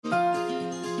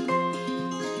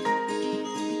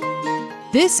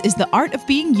This is The Art of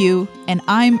Being You, and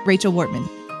I'm Rachel Wortman.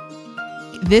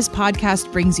 This podcast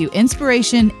brings you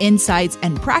inspiration, insights,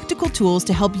 and practical tools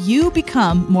to help you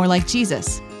become more like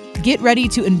Jesus. Get ready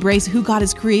to embrace who God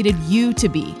has created you to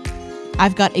be.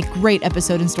 I've got a great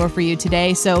episode in store for you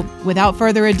today, so without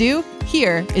further ado,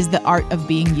 here is The Art of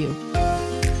Being You.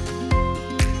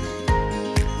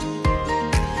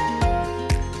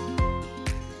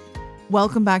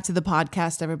 Welcome back to the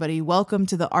podcast, everybody. Welcome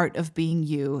to The Art of Being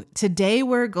You. Today,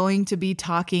 we're going to be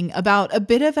talking about a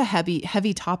bit of a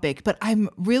heavy topic, but I'm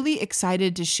really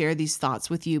excited to share these thoughts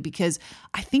with you because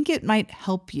I think it might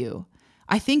help you.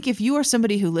 I think if you are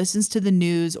somebody who listens to the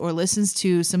news or listens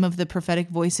to some of the prophetic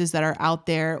voices that are out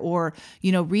there or,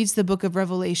 reads the book of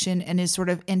Revelation and is sort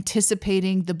of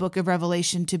anticipating the book of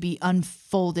Revelation to be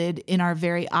unfolded in our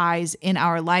very eyes in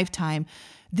our lifetime,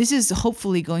 this is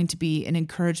hopefully going to be an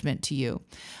encouragement to you.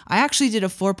 I actually did a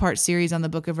 4-part series on the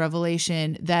book of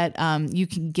Revelation that you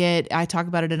can get. I talk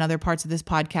about it in other parts of this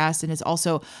podcast, and it's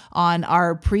also on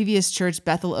our previous church,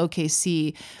 Bethel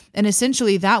OKC. And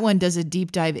essentially, that one does a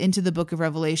deep dive into the book of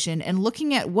Revelation and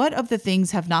looking at what of the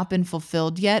things have not been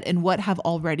fulfilled yet and what have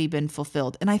already been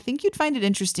fulfilled. And I think you'd find it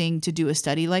interesting to do a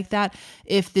study like that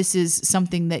if this is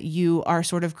something that you are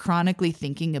sort of chronically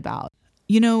thinking about.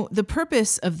 The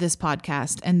purpose of this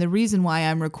podcast and the reason why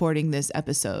I'm recording this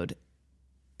episode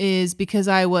is because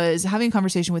I was having a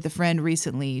conversation with a friend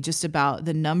recently just about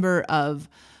the number of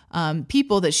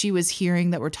people that she was hearing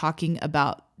that were talking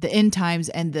about the end times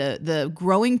and the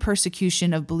growing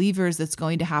persecution of believers that's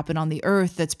going to happen on the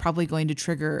earth that's probably going to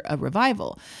trigger a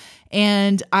revival.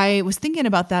 And I was thinking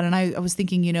about that, and I was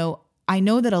thinking, I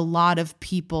know that a lot of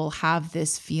people have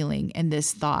this feeling and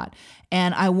this thought,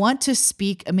 and I want to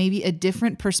speak maybe a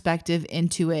different perspective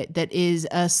into it that is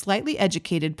a slightly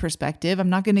educated perspective. I'm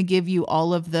not going to give you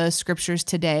all of the scriptures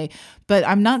today, but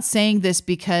I'm not saying this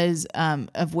because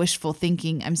of wishful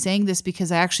thinking. I'm saying this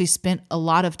because I actually spent a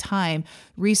lot of time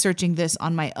researching this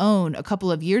on my own a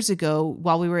couple of years ago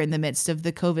while we were in the midst of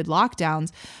the COVID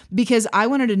lockdowns, because I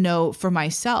wanted to know for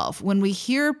myself, when we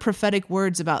hear prophetic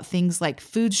words about things like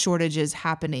food shortages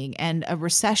happening and a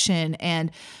recession and,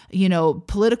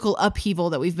 political upheaval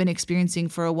that we've been experiencing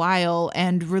for a while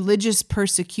and religious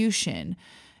persecution,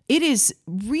 it is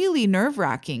really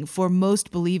nerve-wracking for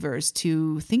most believers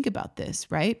to think about this,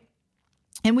 right?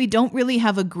 And we don't really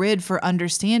have a grid for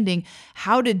understanding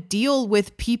how to deal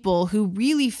with people who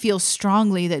really feel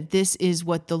strongly that this is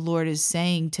what the Lord is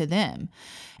saying to them.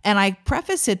 And I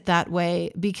preface it that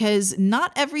way because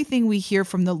not everything we hear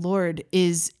from the Lord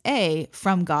is A,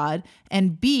 from God,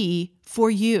 and B, for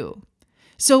you.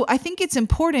 So I think it's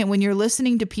important when you're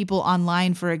listening to people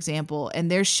online, for example,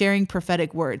 and they're sharing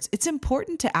prophetic words, it's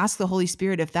important to ask the Holy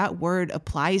Spirit if that word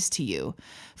applies to you.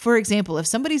 For example, if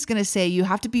somebody's going to say you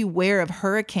have to be aware of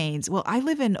hurricanes, well, I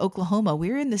live in Oklahoma.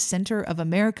 We're in the center of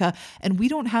America, and we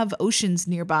don't have oceans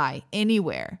nearby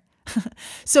anywhere.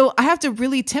 So I have to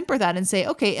really temper that and say,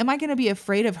 okay, am I going to be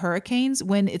afraid of hurricanes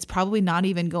when it's probably not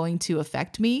even going to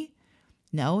affect me?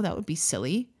 No, that would be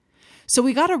silly. So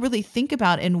we got to really think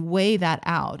about and weigh that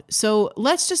out. So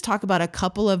let's just talk about a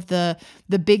couple of the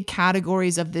big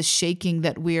categories of this shaking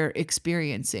that we're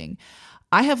experiencing.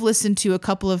 I have listened to a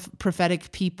couple of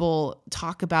prophetic people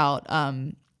talk about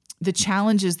the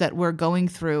challenges that we're going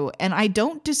through. And I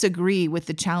don't disagree with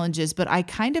the challenges, but I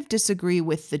kind of disagree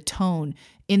with the tone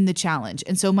in the challenge.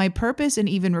 And so my purpose in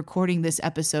even recording this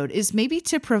episode is maybe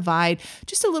to provide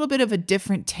just a little bit of a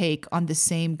different take on the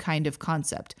same kind of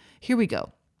concept. Here we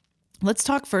go. Let's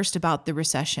talk first about the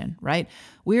recession, right?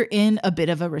 We're in a bit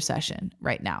of a recession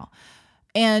right now.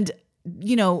 And,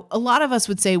 a lot of us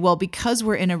would say, well, because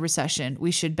we're in a recession, we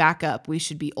should back up. We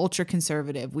should be ultra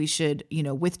conservative. We should,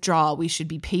 withdraw. We should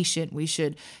be patient. We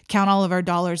should count all of our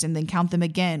dollars and then count them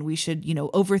again. We should,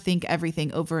 overthink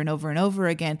everything over and over and over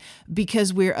again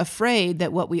because we're afraid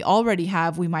that what we already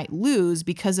have, we might lose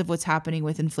because of what's happening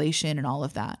with inflation and all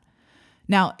of that.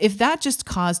 Now, if that just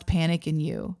caused panic in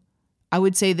you, I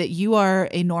would say that you are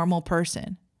a normal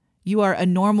person. You are a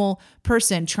normal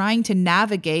person trying to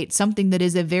navigate something that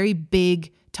is a very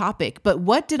big topic. But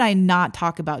what did I not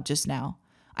talk about just now?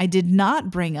 I did not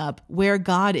bring up where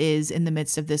God is in the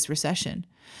midst of this recession.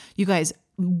 You guys,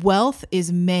 wealth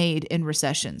is made in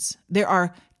recessions. There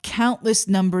are countless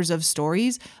numbers of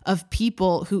stories of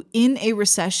people who in a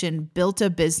recession built a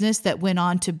business that went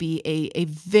on to be a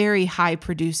very high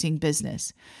producing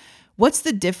business. What's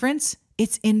the difference?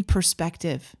 It's in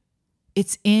perspective.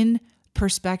 It's in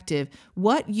perspective.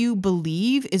 What you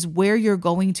believe is where you're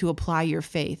going to apply your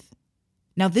faith.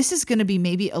 Now, this is going to be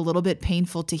maybe a little bit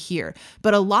painful to hear,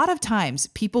 but a lot of times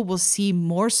people will see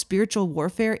more spiritual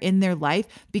warfare in their life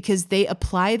because they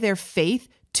apply their faith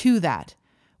to that.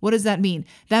 What does that mean?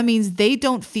 That means they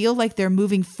don't feel like they're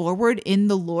moving forward in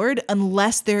the Lord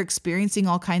unless they're experiencing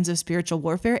all kinds of spiritual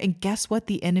warfare. And guess what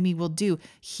the enemy will do?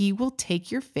 He will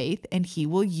take your faith and he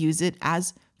will use it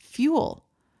as fuel.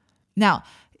 Now,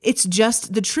 it's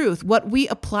just the truth. What we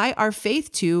apply our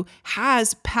faith to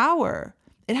has power.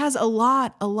 It has a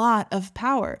lot of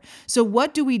power. So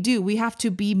what do? We have to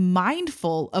be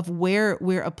mindful of where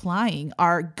we're applying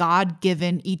our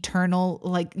God-given, eternal,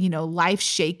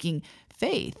 life-shaking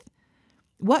faith.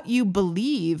 What you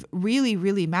believe really,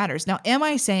 really matters. Now, am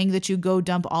I saying that you go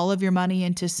dump all of your money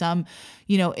into some,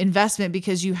 investment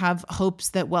because you have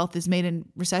hopes that wealth is made in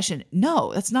recession?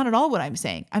 No, that's not at all what I'm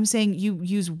saying. I'm saying you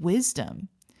use wisdom,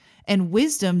 and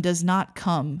wisdom does not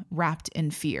come wrapped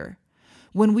in fear.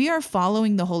 When we are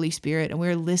following the Holy Spirit and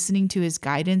we're listening to his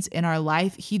guidance in our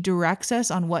life, he directs us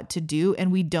on what to do,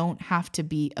 and we don't have to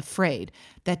be afraid.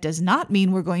 That does not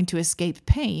mean we're going to escape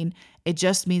pain. It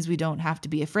just means we don't have to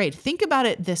be afraid. Think about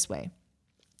it this way.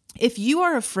 If you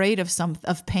are afraid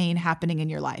of pain happening in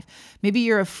your life, maybe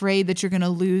you're afraid that you're going to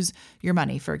lose your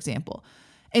money, for example.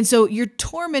 And so you're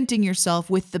tormenting yourself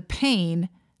with the pain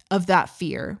of that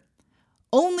fear,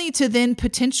 only to then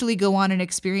potentially go on and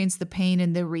experience the pain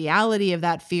and the reality of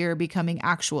that fear becoming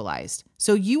actualized.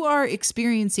 So you are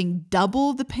experiencing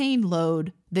double the pain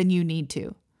load than you need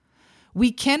to.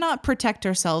 We cannot protect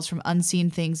ourselves from unseen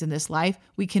things in this life.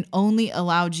 We can only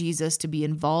allow Jesus to be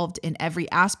involved in every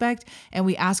aspect, and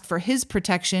we ask for his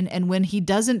protection. And when he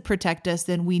doesn't protect us,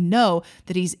 then we know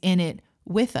that he's in it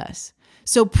with us.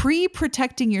 So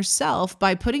pre-protecting yourself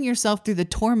by putting yourself through the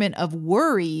torment of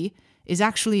worry is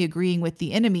actually agreeing with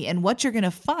the enemy. And what you're going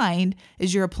to find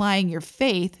is you're applying your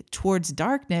faith towards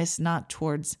darkness, not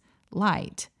towards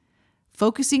light.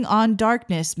 Focusing on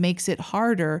darkness makes it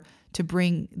harder to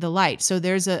bring the light. So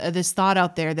there's this thought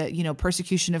out there that,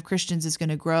 persecution of Christians is going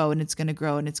to grow and it's going to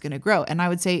grow and it's going to grow. And I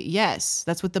would say, yes,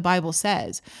 that's what the Bible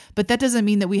says. But that doesn't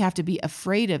mean that we have to be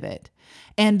afraid of it.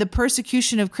 And the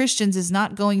persecution of Christians is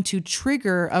not going to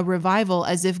trigger a revival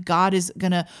as if God is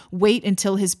going to wait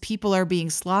until his people are being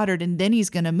slaughtered and then he's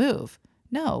going to move.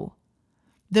 No.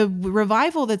 The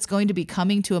revival that's going to be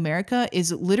coming to America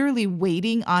is literally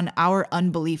waiting on our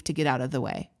unbelief to get out of the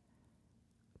way.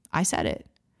 I said it.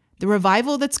 The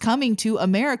revival that's coming to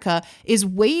America is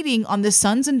waiting on the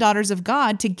sons and daughters of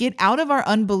God to get out of our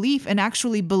unbelief and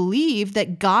actually believe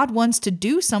that God wants to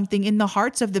do something in the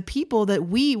hearts of the people that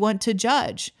we want to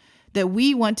judge, that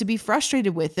we want to be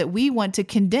frustrated with, that we want to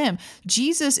condemn.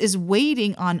 Jesus is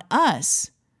waiting on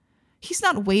us. He's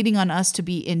not waiting on us to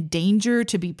be in danger,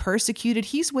 to be persecuted.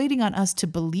 He's waiting on us to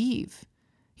believe.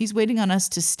 He's waiting on us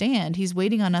to stand. He's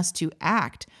waiting on us to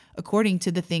act according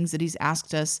to the things that he's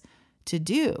asked us to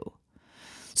do.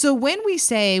 So when we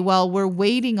say, well, we're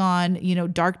waiting on,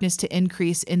 darkness to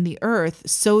increase in the earth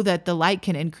so that the light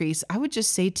can increase, I would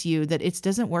just say to you that it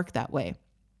doesn't work that way.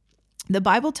 The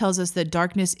Bible tells us that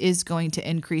darkness is going to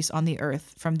increase on the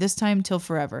earth from this time till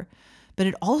forever. But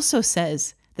it also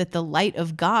says that the light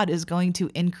of God is going to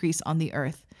increase on the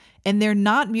earth. And they're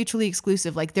not mutually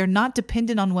exclusive, they're not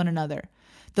dependent on one another.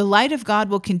 The light of God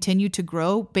will continue to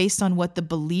grow based on what the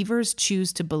believers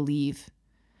choose to believe.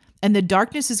 And the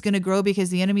darkness is going to grow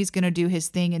because the enemy is going to do his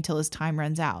thing until his time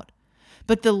runs out.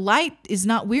 But the light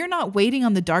we're not waiting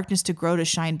on the darkness to grow to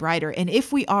shine brighter. And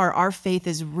if we are, our faith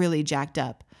is really jacked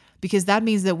up because that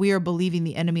means that we are believing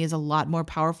the enemy is a lot more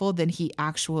powerful than he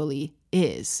actually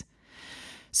is.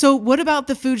 So what about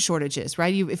the food shortages,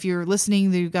 right? If you're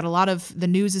listening, you've got a lot of the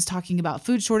news is talking about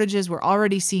food shortages. We're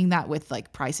already seeing that with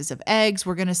prices of eggs.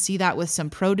 We're going to see that with some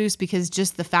produce because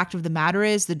just the fact of the matter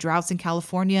is the droughts in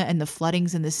California and the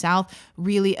floodings in the South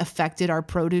really affected our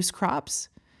produce crops.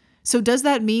 So does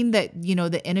that mean that,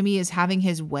 the enemy is having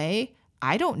his way?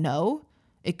 I don't know.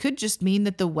 It could just mean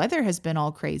that the weather has been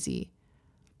all crazy.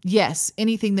 Yes,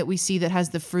 anything that we see that has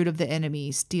the fruit of the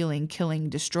enemy, stealing, killing,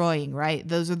 destroying, right?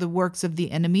 Those are the works of the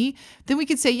enemy. Then we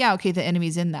could say, yeah, okay, the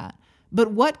enemy's in that.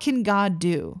 But what can God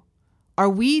do? Are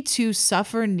we to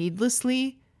suffer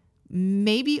needlessly?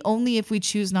 Maybe only if we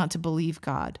choose not to believe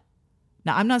God.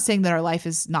 Now, I'm not saying that our life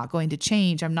is not going to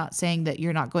change. I'm not saying that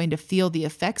you're not going to feel the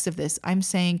effects of this. I'm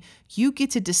saying you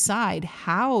get to decide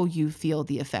how you feel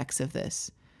the effects of this.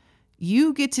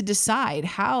 You get to decide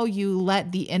how you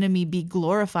let the enemy be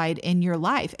glorified in your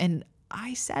life. And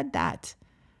I said that.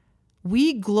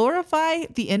 We glorify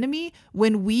the enemy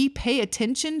when we pay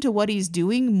attention to what he's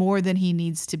doing more than he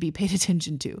needs to be paid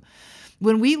attention to.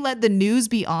 When we let the news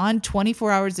be on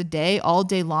 24 hours a day, all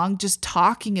day long, just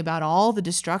talking about all the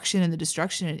destruction and the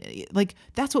destruction, like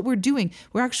that's what we're doing.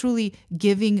 We're actually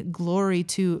giving glory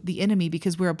to the enemy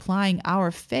because we're applying our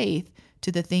faith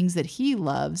to the things that he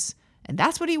loves. And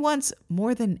that's what he wants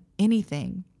more than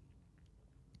anything.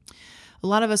 A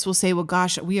lot of us will say, well,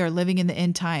 gosh, we are living in the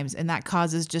end times, and that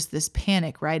causes just this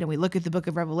panic, right? And we look at the book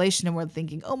of Revelation and we're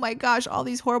thinking, oh my gosh, all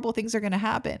these horrible things are going to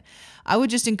happen. I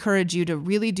would just encourage you to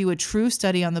really do a true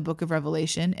study on the book of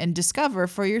Revelation and discover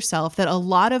for yourself that a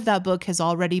lot of that book has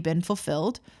already been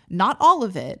fulfilled. Not all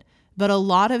of it, but a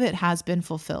lot of it has been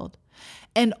fulfilled.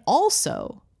 And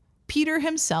also, Peter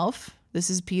himself,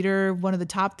 this is Peter, one of the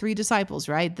top 3 disciples,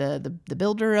 right? The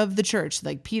builder of the church,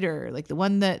 like Peter, like the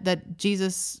one that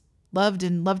Jesus loved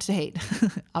and loved to hate.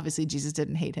 Obviously, Jesus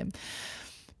didn't hate him.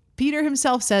 Peter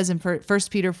himself says in 1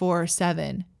 Peter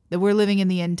 4:7 that we're living in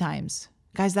the end times.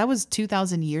 Guys, that was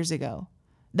 2,000 years ago.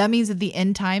 That means that the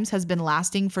end times has been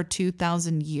lasting for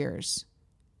 2,000 years.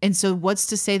 And so what's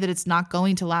to say that it's not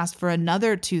going to last for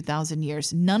another 2,000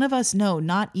 years? None of us know,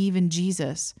 not even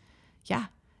Jesus. Yeah,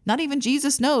 not even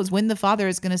Jesus knows when the Father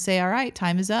is going to say, all right,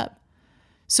 time is up.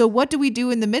 So what do we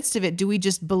do in the midst of it? Do we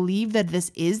just believe that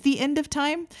this is the end of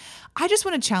time? I just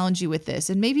want to challenge you with this,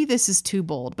 and maybe this is too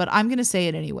bold, but I'm going to say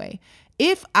it anyway.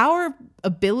 If our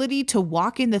ability to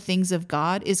walk in the things of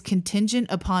God is contingent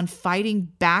upon fighting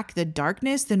back the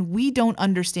darkness, then we don't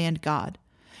understand God.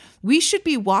 We should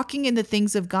be walking in the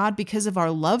things of God because of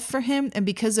our love for him and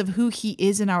because of who he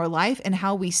is in our life and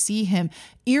how we see him,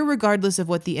 irregardless of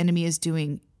what the enemy is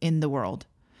doing in the world.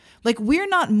 Like, we're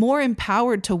not more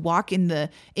empowered to walk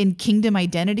in kingdom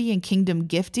identity and kingdom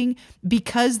gifting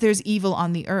because there's evil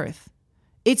on the earth.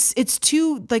 It's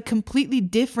two like completely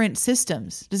different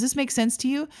systems. Does this make sense to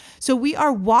you? So we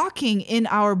are walking in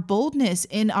our boldness,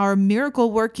 in our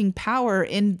miracle working power,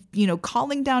 in,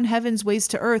 calling down heaven's ways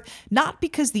to earth, not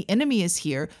because the enemy is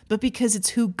here, but because it's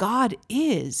who God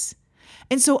is.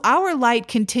 And so our light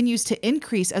continues to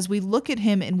increase as we look at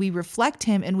him and we reflect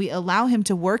him and we allow him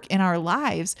to work in our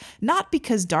lives, not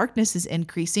because darkness is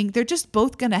increasing. They're just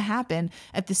both going to happen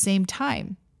at the same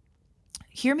time.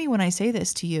 Hear me when I say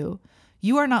this to you.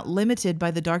 You are not limited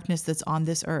by the darkness that's on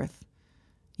this earth.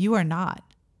 You are not.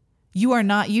 You are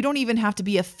not. You don't even have to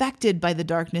be affected by the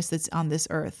darkness that's on this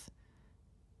earth.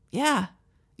 Yeah.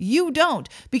 You don't,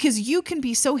 because you can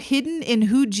be so hidden in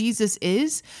who Jesus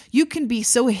is. You can be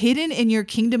so hidden in your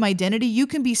kingdom identity. You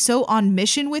can be so on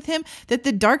mission with him that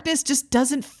the darkness just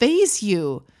doesn't faze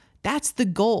you. That's the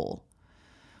goal.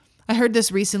 I heard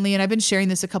this recently, and I've been sharing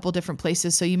this a couple different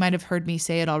places, so you might have heard me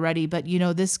say it already, but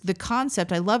the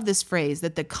concept, I love this phrase,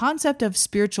 that the concept of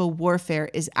spiritual warfare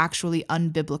is actually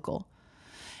unbiblical.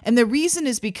 And the reason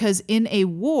is because in a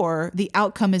war, the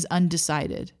outcome is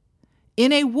undecided.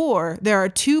 In a war, there are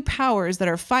 2 powers that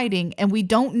are fighting, and we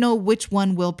don't know which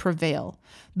one will prevail.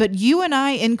 But you and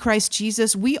I in Christ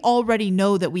Jesus, we already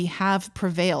know that we have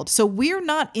prevailed. So we're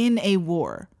not in a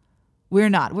war. We're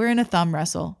not. We're in a thumb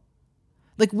wrestle.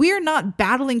 Like, we're not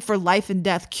battling for life and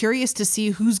death, curious to see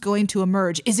who's going to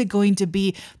emerge. Is it going to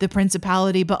be the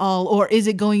principality Baal, or is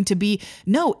it going to be...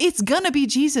 No, it's going to be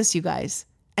Jesus, you guys.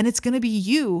 And it's going to be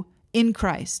you in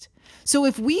Christ. So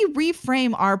if we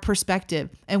reframe our perspective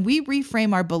and we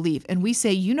reframe our belief and we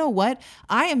say, you know what?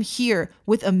 I am here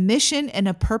with a mission and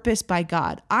a purpose by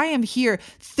God. I am here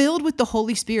filled with the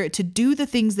Holy Spirit to do the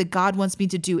things that God wants me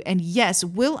to do. And yes,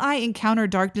 will I encounter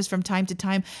darkness from time to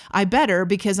time? I better,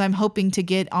 because I'm hoping to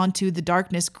get onto the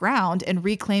darkness ground and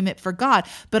reclaim it for God.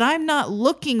 But I'm not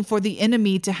looking for the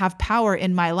enemy to have power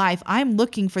in my life. I'm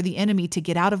looking for the enemy to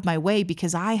get out of my way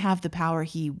because I have the power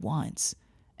he wants.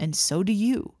 And so do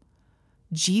you.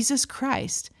 Jesus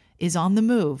Christ is on the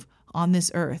move on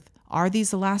this earth. Are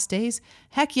these the last days?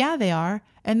 Heck yeah, they are.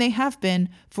 And they have been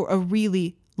for a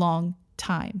really long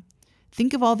time.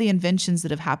 Think of all the inventions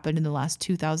that have happened in the last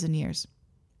 2,000 years.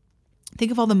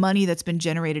 Think of all the money that's been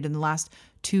generated in the last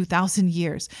 2,000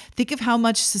 years. Think of how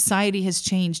much society has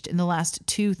changed in the last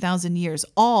 2,000 years,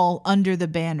 all under the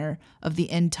banner of the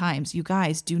end times. You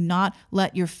guys, do not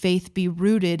let your faith be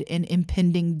rooted in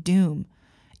impending doom.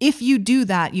 If you do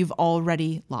that, you've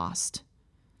already lost.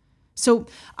 So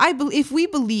if we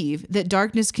believe that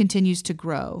darkness continues to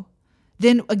grow,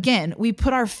 then again, we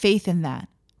put our faith in that,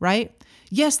 right?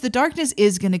 Yes, the darkness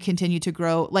is going to continue to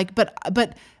grow,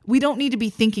 but we don't need to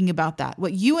be thinking about that.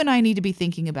 What you and I need to be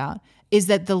thinking about is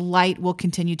that the light will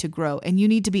continue to grow. And you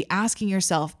need to be asking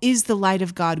yourself, is the light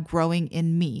of God growing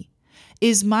in me?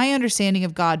 Is my understanding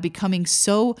of God becoming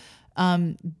so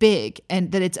big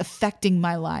and that it's affecting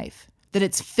my life? That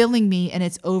it's filling me and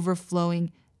it's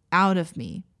overflowing out of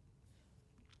me.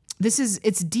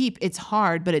 It's deep, it's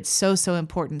hard, but it's so, so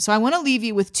important. So I want to leave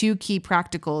you with 2 key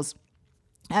practicals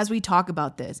as we talk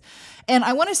about this. And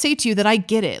I want to say to you that I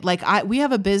get it. Like we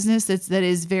have a business that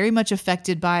is very much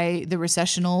affected by the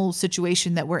recessional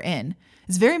situation that we're in.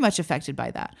 It's very much affected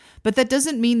by that. But that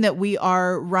doesn't mean that we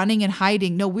are running and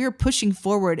hiding. No, we're pushing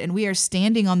forward and we are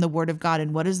standing on the word of God.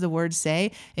 And what does the word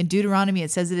say? In Deuteronomy,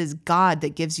 it says it is God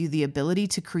that gives you the ability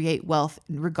to create wealth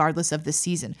regardless of the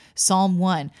season. Psalm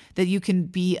 1, that you can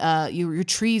be, your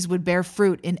trees would bear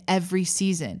fruit in every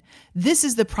season. This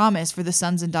is the promise for the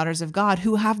sons and daughters of God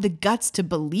who have the guts to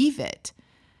believe it.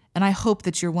 And I hope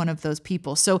that you're one of those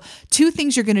people. So 2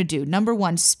 things you're going to do. Number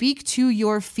 1, speak to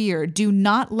your fear. Do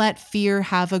not let fear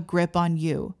have a grip on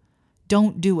you.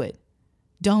 Don't do it.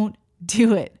 Don't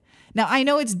do it. Now, I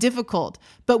know it's difficult,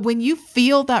 but when you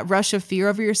feel that rush of fear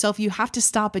over yourself, you have to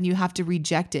stop and you have to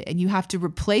reject it. And you have to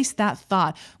replace that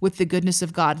thought with the goodness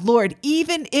of God. Lord,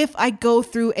 even if I go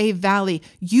through a valley,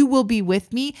 you will be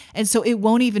with me. And so it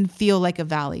won't even feel like a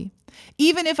valley.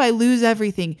 Even if I lose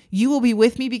everything, you will be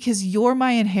with me because you're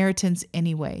my inheritance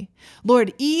anyway.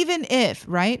 Lord, even if,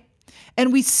 right?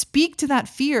 And we speak to that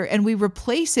fear and we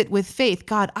replace it with faith.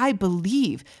 God, I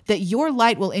believe that your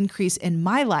light will increase in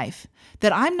my life,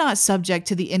 that I'm not subject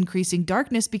to the increasing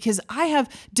darkness because I have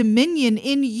dominion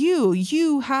in you.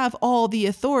 You have all the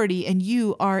authority and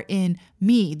you are in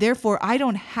me. Therefore, I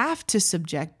don't have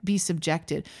to be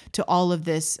subjected to all of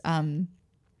this,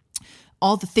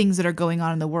 all the things that are going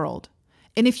on in the world.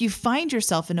 And if you find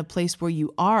yourself in a place where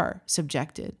you are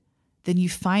subjected, then you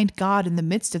find God in the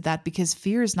midst of that because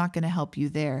fear is not going to help you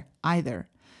there either.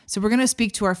 So we're going to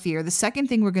speak to our fear. The second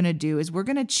thing we're going to do is we're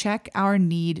going to check our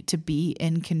need to be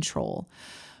in control.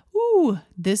 Ooh,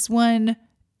 this one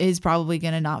is probably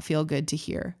going to not feel good to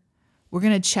hear. We're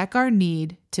going to check our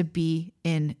need to be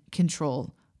in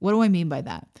control. What do I mean by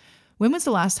that? When was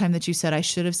the last time that you said, I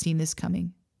should have seen this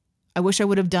coming? I wish I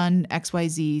would have done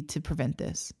XYZ to prevent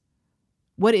this.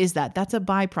 What is that? That's a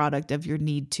byproduct of your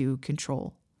need to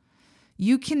control.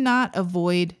 You cannot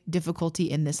avoid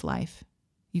difficulty in this life.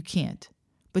 You can't.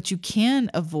 But you can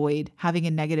avoid having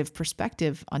a negative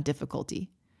perspective on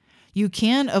difficulty. You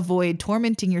can avoid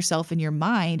tormenting yourself in your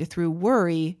mind through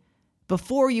worry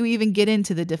before you even get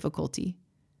into the difficulty.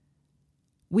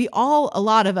 A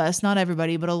lot of us, not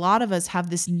everybody, but a lot of us have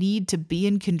this need to be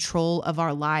in control of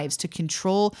our lives, to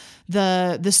control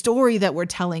the story that we're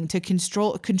telling, to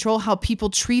control how people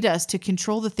treat us, to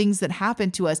control the things that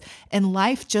happen to us. And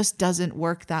life just doesn't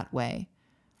work that way.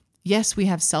 Yes, we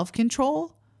have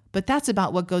self-control, but that's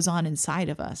about what goes on inside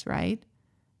of us, right?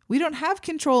 We don't have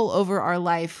control over our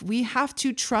life. We have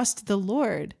to trust the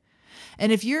Lord.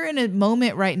 And if you're in a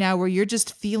moment right now where you're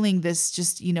just feeling this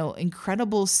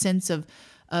incredible sense of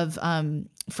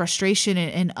frustration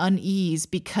and unease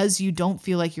because you don't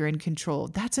feel like you're in control,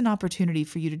 that's an opportunity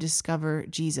for you to discover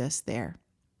Jesus there.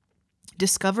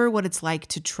 Discover what it's like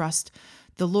to trust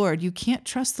the Lord. You can't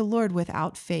trust the Lord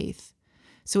without faith.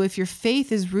 So if your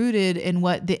faith is rooted in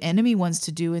what the enemy wants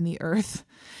to do in the earth,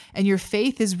 and your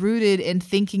faith is rooted in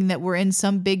thinking that we're in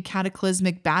some big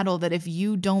cataclysmic battle, that if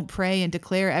you don't pray and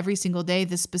declare every single day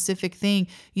this specific thing,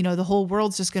 the whole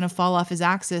world's just going to fall off his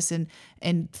axis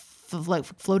and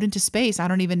float into space. I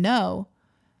don't even know.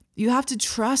 You have to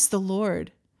trust the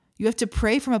Lord. You have to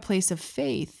pray from a place of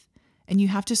faith, and you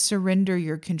have to surrender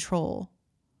your control.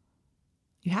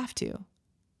 You have to.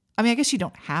 I mean, I guess you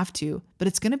don't have to, but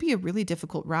it's going to be a really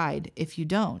difficult ride if you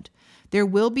don't. There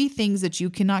will be things that you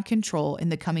cannot control in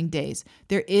the coming days.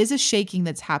 There is a shaking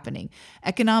that's happening.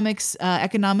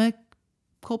 Economical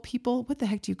people, what the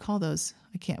heck do you call those?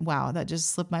 I can't, wow, that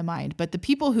just slipped my mind. But the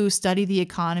people who study the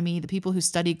economy, the people who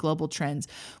study global trends,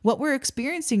 what we're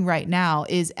experiencing right now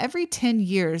is every 10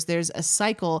 years, there's a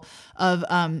cycle of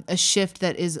a shift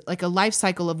that is like a life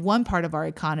cycle of one part of our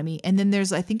economy. And then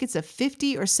there's, I think it's a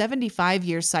 50 or 75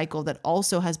 year cycle that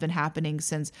also has been happening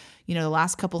since, the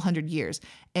last couple hundred years.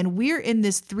 And we're in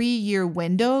this 3-year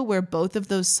window where both of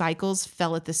those cycles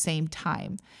fell at the same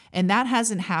time. And that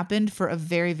hasn't happened for a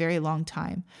very, very long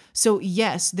time. So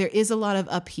yes, there is a lot of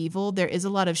upheaval. There is a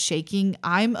lot of shaking.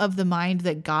 I'm of the mind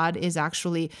that God is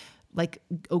actually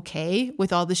okay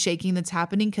with all the shaking that's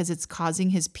happening because it's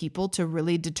causing his people to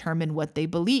really determine what they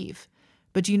believe.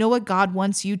 But do you know what God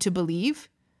wants you to believe?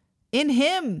 In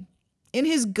him, in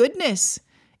his goodness,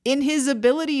 in his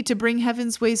ability to bring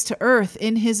heaven's ways to earth,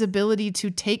 in his ability to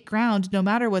take ground no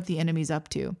matter what the enemy's up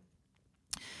to.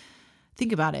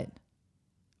 Think about it.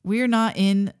 We're not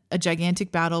in a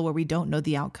gigantic battle where we don't know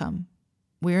the outcome.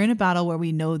 We're in a battle where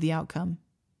we know the outcome.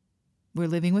 We're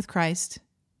living with Christ.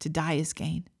 To die is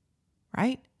gain,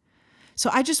 right? So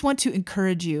I just want to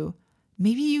encourage you,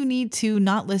 maybe you need to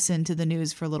not listen to the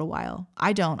news for a little while.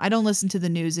 I don't listen to the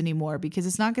news anymore because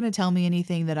it's not going to tell me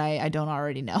anything that I don't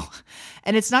already know.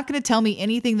 And it's not going to tell me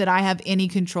anything that I have any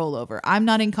control over. I'm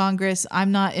not in Congress.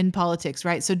 I'm not in politics,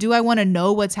 right? So do I want to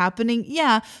know what's happening?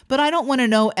 Yeah, but I don't want to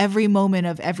know every moment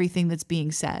of everything that's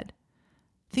being said.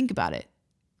 Think about it.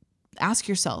 Ask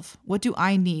yourself, what do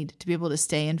I need to be able to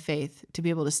stay in faith, to be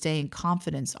able to stay in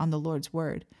confidence on the Lord's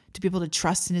word, to be able to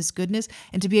trust in his goodness,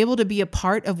 and to be able to be a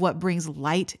part of what brings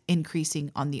light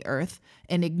increasing on the earth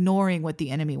and ignoring what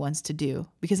the enemy wants to do?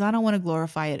 Because I don't want to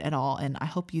glorify it at all, and I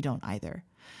hope you don't either.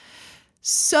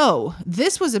 So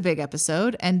this was a big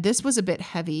episode, and this was a bit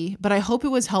heavy, but I hope it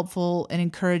was helpful and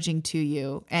encouraging to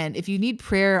you. And if you need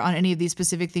prayer on any of these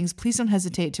specific things, please don't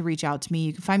hesitate to reach out to me.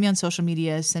 You can find me on social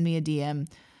media, send me a DM.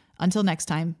 Until next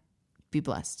time, be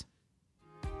blessed.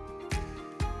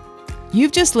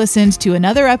 You've just listened to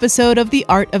another episode of The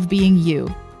Art of Being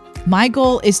You. My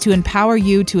goal is to empower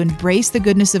you to embrace the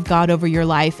goodness of God over your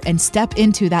life and step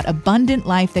into that abundant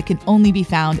life that can only be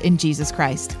found in Jesus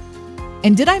Christ.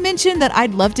 And did I mention that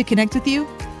I'd love to connect with you?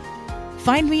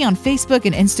 Find me on Facebook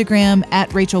and Instagram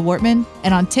at Rachel Wortman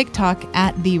and on TikTok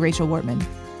at The Rachel Wortman.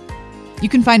 You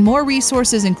can find more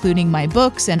resources, including my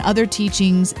books and other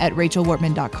teachings, at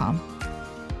rachelwortman.com.